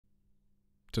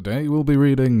Today we'll be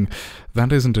reading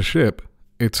That Isn't a Ship,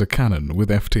 It's a Cannon with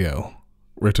FTL,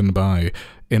 written by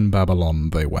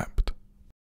InBabylonTheyWept.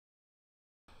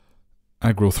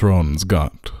 Agrithron's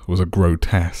gut was a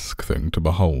grotesque thing to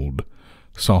behold,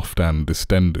 soft and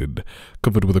distended,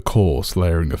 covered with a coarse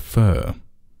layering of fur,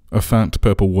 a fat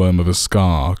purple worm of a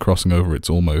scar crossing over its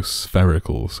almost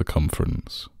spherical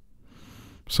circumference.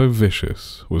 So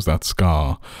vicious was that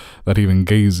scar that even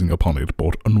gazing upon it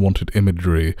brought unwanted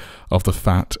imagery of the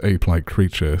fat, ape-like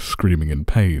creature screaming in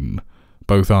pain,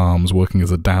 both arms working as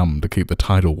a dam to keep the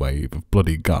tidal wave of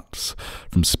bloody guts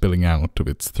from spilling out of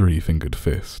its three-fingered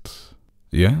fists.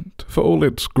 Yet, for all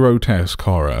its grotesque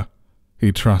horror,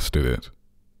 he trusted it.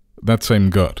 That same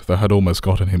gut that had almost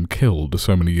gotten him killed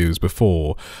so many years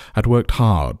before had worked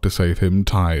hard to save him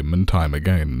time and time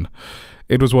again.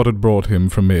 It was what had brought him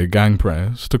from mere gang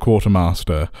press to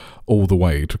quartermaster all the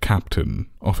way to captain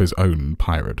of his own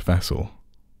pirate vessel.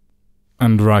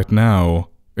 And right now,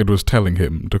 it was telling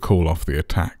him to call off the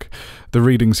attack. The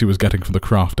readings he was getting from the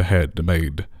craft ahead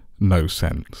made no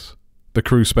sense. The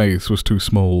crew space was too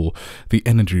small, the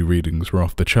energy readings were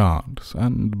off the charts,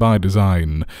 and by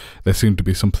design, there seemed to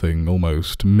be something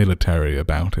almost military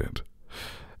about it.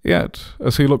 Yet,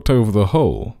 as he looked over the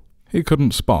hull, he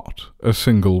couldn't spot a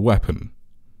single weapon.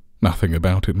 Nothing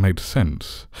about it made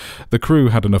sense. The crew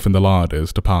had enough in the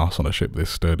larders to pass on a ship this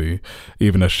sturdy,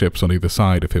 even as ships on either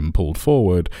side of him pulled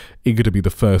forward, eager to be the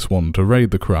first one to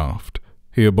raid the craft.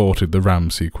 He aborted the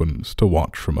ram sequence to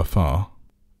watch from afar.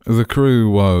 The crew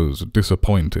was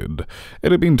disappointed.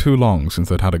 It had been too long since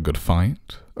they'd had a good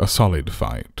fight, a solid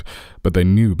fight, but they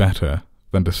knew better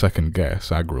than to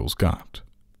second-guess Agril's gut.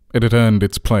 It had earned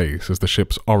its place as the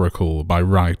ship's oracle by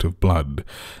right of blood,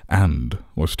 and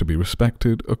was to be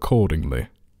respected accordingly.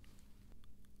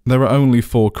 There were only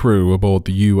 4 crew aboard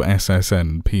the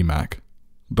USSN PMAC.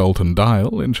 Dalton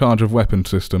Dial in charge of weapon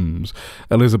systems,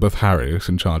 Elizabeth Harris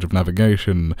in charge of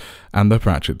navigation, and the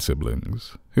Pratchett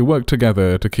siblings, who worked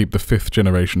together to keep the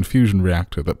 5th-generation fusion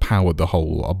reactor that powered the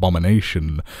whole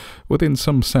abomination within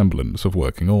some semblance of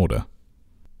working order.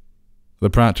 The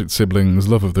Pratchett siblings'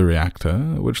 love of the reactor,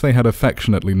 which they had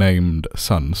affectionately named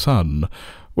Sun,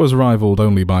 was rivaled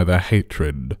only by their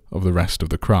hatred of the rest of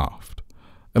the craft.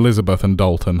 Elizabeth and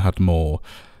Dalton had more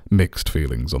mixed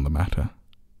feelings on the matter.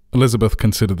 Elizabeth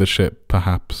considered the ship,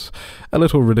 perhaps, a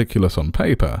little ridiculous on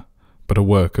paper, but a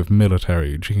work of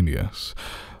military genius,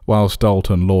 whilst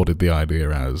Dalton lauded the idea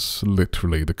as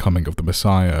literally the coming of the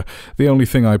Messiah, the only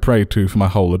thing I prayed to for my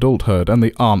whole adulthood, and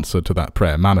the answer to that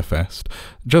prayer manifest,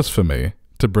 just for me,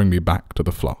 to bring me back to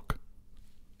the flock.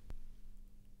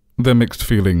 Their mixed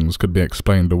feelings could be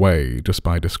explained away just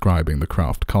by describing the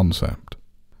craft concept.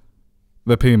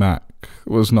 The PMAC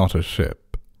was not a ship.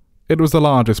 It was the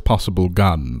largest possible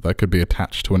gun that could be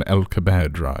attached to an El Kabir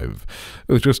drive,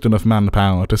 with just enough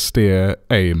manpower to steer,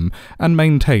 aim, and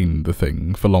maintain the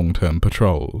thing for long-term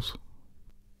patrols.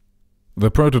 The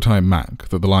prototype Mac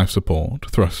that the life support,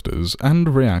 thrusters,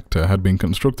 and reactor had been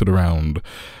constructed around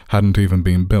hadn't even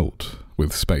been built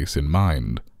with space in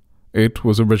mind. It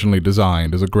was originally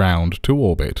designed as a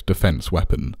ground-to-orbit defense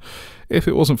weapon. If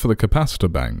it wasn't for the capacitor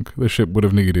bank, the ship would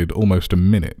have needed almost a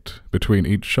minute between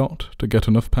each shot to get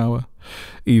enough power,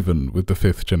 even with the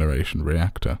 5th-generation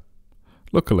reactor.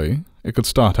 Luckily, it could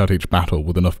start out each battle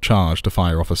with enough charge to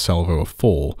fire off a salvo of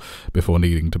 4 before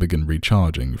needing to begin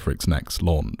recharging for its next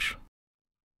launch.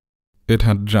 It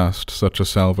had just such a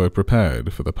salvo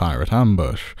prepared for the pirate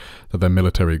ambush that their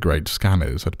military-grade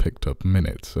scanners had picked up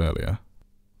minutes earlier.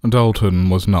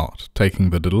 Dalton was not taking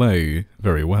the delay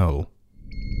very well.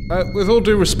 With all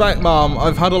due respect, Ma'am,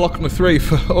 I've had a lock on the 3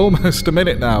 for almost a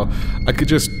minute now. I could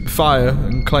just fire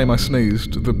and claim I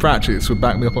sneezed. The Pratchetts would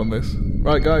back me up on this.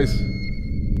 Right, guys?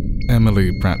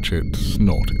 Emily Pratchett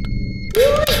snorted.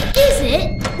 What is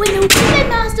it when the weapon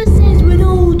master says with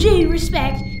all due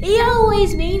respect, he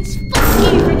always means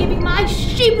fuck you for giving my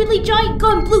stupidly giant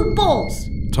gun blue balls?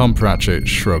 Tom Pratchett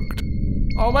shrugged.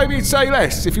 Oh, maybe you'd say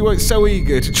less if you weren't so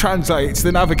eager to translate it to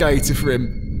the navigator for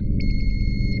him.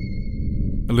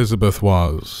 Elizabeth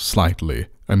was slightly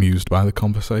amused by the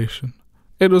conversation.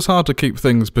 It was hard to keep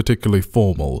things particularly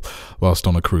formal whilst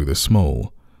on a crew this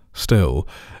small. Still,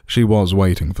 she was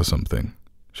waiting for something.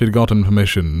 She'd gotten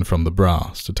permission from the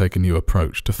brass to take a new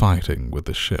approach to fighting with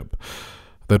the ship.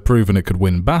 They'd proven it could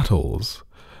win battles.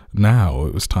 Now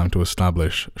it was time to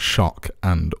establish shock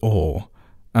and awe,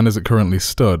 and as it currently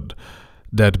stood,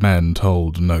 dead men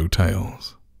told no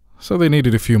tales. So they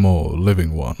needed a few more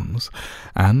living ones,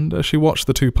 and as she watched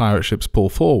the 2 pirate ships pull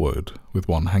forward, with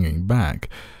one hanging back,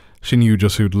 she knew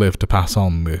just who'd live to pass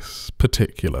on this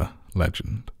particular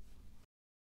legend.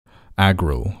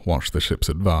 Agril watched the ship's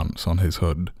advance on his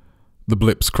hood, the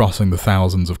blips crossing the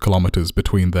thousands of kilometers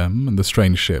between them and the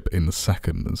strange ship in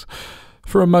seconds.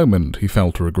 For a moment he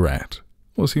felt regret.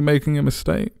 Was he making a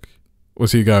mistake?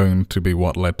 Was he going to be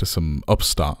what led to some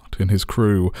upstart in his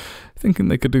crew, thinking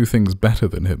they could do things better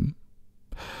than him?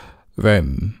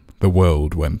 Then the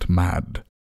world went mad.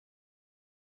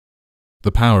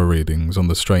 The power readings on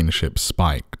the strange ship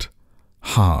spiked.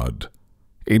 Hard.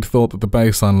 He'd thought that the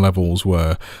baseline levels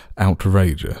were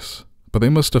outrageous, but they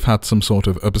must have had some sort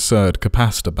of absurd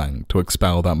capacitor bank to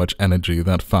expel that much energy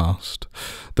that fast.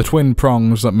 The twin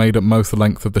prongs that made up most of the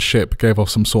length of the ship gave off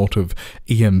some sort of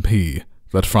EMP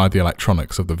that fried the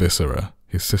electronics of the Viscera,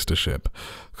 his sister ship,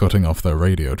 cutting off their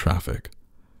radio traffic.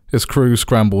 His crew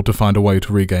scrambled to find a way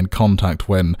to regain contact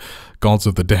when, gods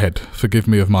of the dead, forgive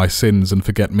me of my sins and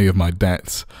forget me of my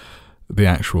debts, the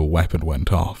actual weapon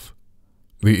went off.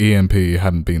 The EMP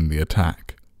hadn't been the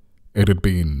attack. It had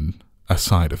been a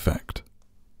side effect.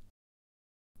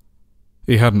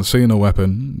 He hadn't seen a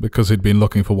weapon because he'd been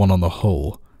looking for one on the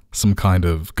hull, some kind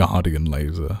of guardian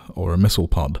laser or a missile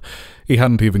pod. He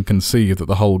hadn't even conceived that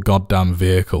the whole goddamn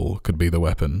vehicle could be the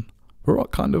weapon. But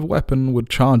what kind of weapon would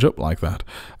charge up like that?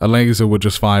 A laser would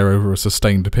just fire over a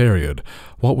sustained period.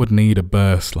 What would need a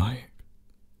burst like?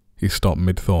 He stopped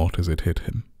mid-thought as it hit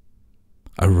him.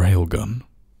 A railgun.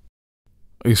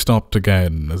 He stopped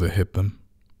again as it hit them.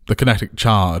 The kinetic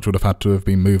charge would have had to have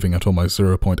been moving at almost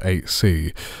 0.8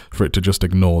 C for it to just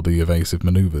ignore the evasive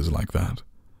maneuvers like that.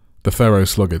 The ferro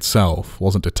slug itself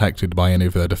wasn't detected by any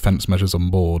of their defense measures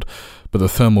on board, but the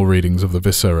thermal readings of the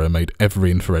Viscera made every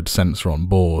infrared sensor on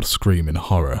board scream in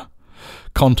horror.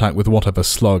 Contact with whatever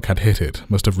slug had hit it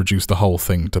must have reduced the whole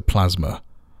thing to plasma.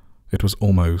 It was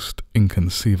almost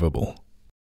inconceivable.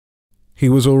 He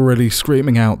was already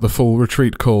screaming out the full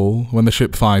retreat call when the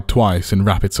ship fired twice in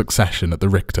rapid succession at the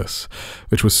Rictus,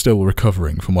 which was still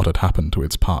recovering from what had happened to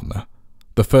its partner.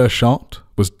 The first shot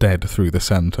was dead through the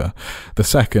centre. The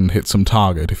second hit some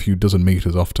target a few dozen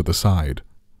meters off to the side.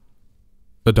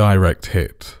 A direct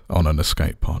hit on an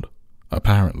escape pod.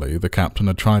 Apparently, the captain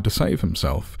had tried to save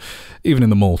himself. Even in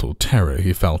the mortal terror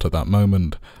he felt at that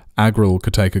moment, Agril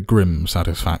could take a grim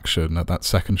satisfaction at that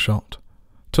second shot.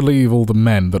 To leave all the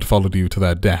men that followed you to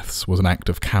their deaths was an act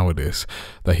of cowardice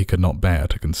that he could not bear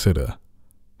to consider.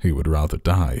 He would rather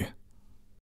die.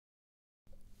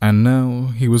 And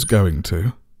now he was going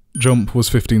to. Jump was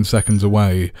 15 seconds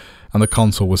away, and the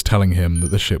console was telling him that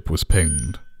the ship was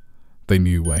pinged. They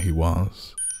knew where he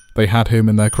was. They had him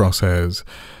in their crosshairs,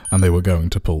 and they were going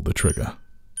to pull the trigger.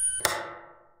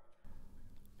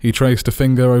 He traced a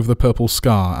finger over the purple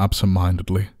scar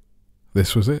absent-mindedly.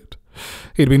 This was it.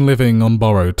 He'd been living on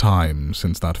borrowed time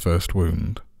since that first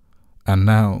wound, and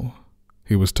now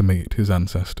he was to meet his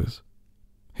ancestors.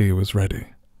 He was ready.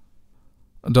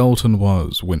 Dalton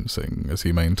was wincing as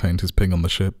he maintained his ping on the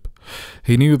ship.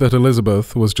 He knew that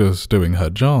Elizabeth was just doing her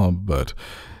job, but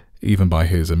even by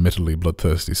his admittedly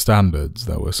bloodthirsty standards,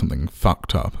 there was something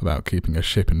fucked up about keeping a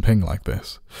ship in ping like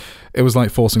this. It was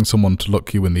like forcing someone to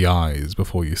look you in the eyes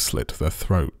before you slit their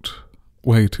throat.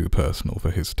 Way too personal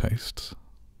for his tastes.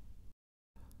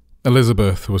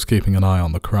 Elizabeth was keeping an eye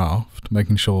on the craft,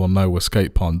 making sure no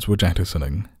escape pods were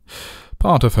jettisoning.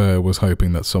 Part of her was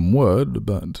hoping that some would,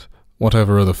 but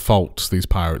whatever other faults these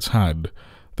pirates had,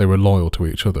 they were loyal to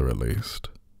each other at least.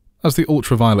 As the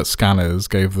ultraviolet scanners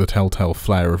gave the telltale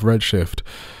flare of redshift,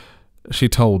 she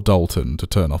told Dalton to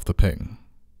turn off the ping.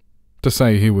 To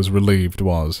say he was relieved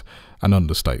was an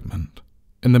understatement.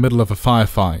 In the middle of a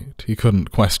firefight, he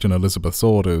couldn't question Elizabeth's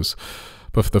orders,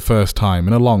 but for the first time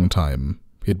in a long time,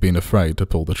 he'd been afraid to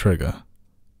pull the trigger.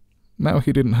 Now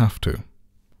he didn't have to.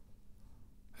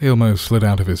 He almost slid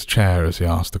out of his chair as he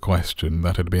asked the question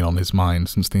that had been on his mind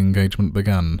since the engagement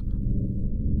began.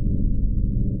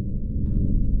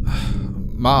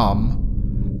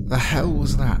 Mom, the hell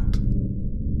was that?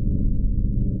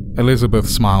 Elizabeth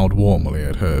smiled warmly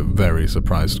at her very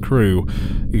surprised crew,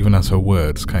 even as her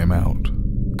words came out,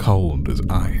 cold as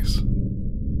ice.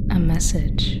 A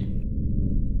message.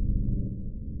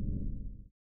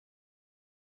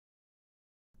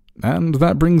 And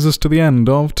that brings us to the end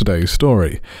of today's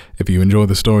story. If you enjoy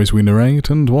the stories we narrate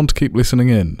and want to keep listening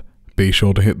in, be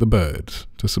sure to hit the bird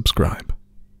to subscribe.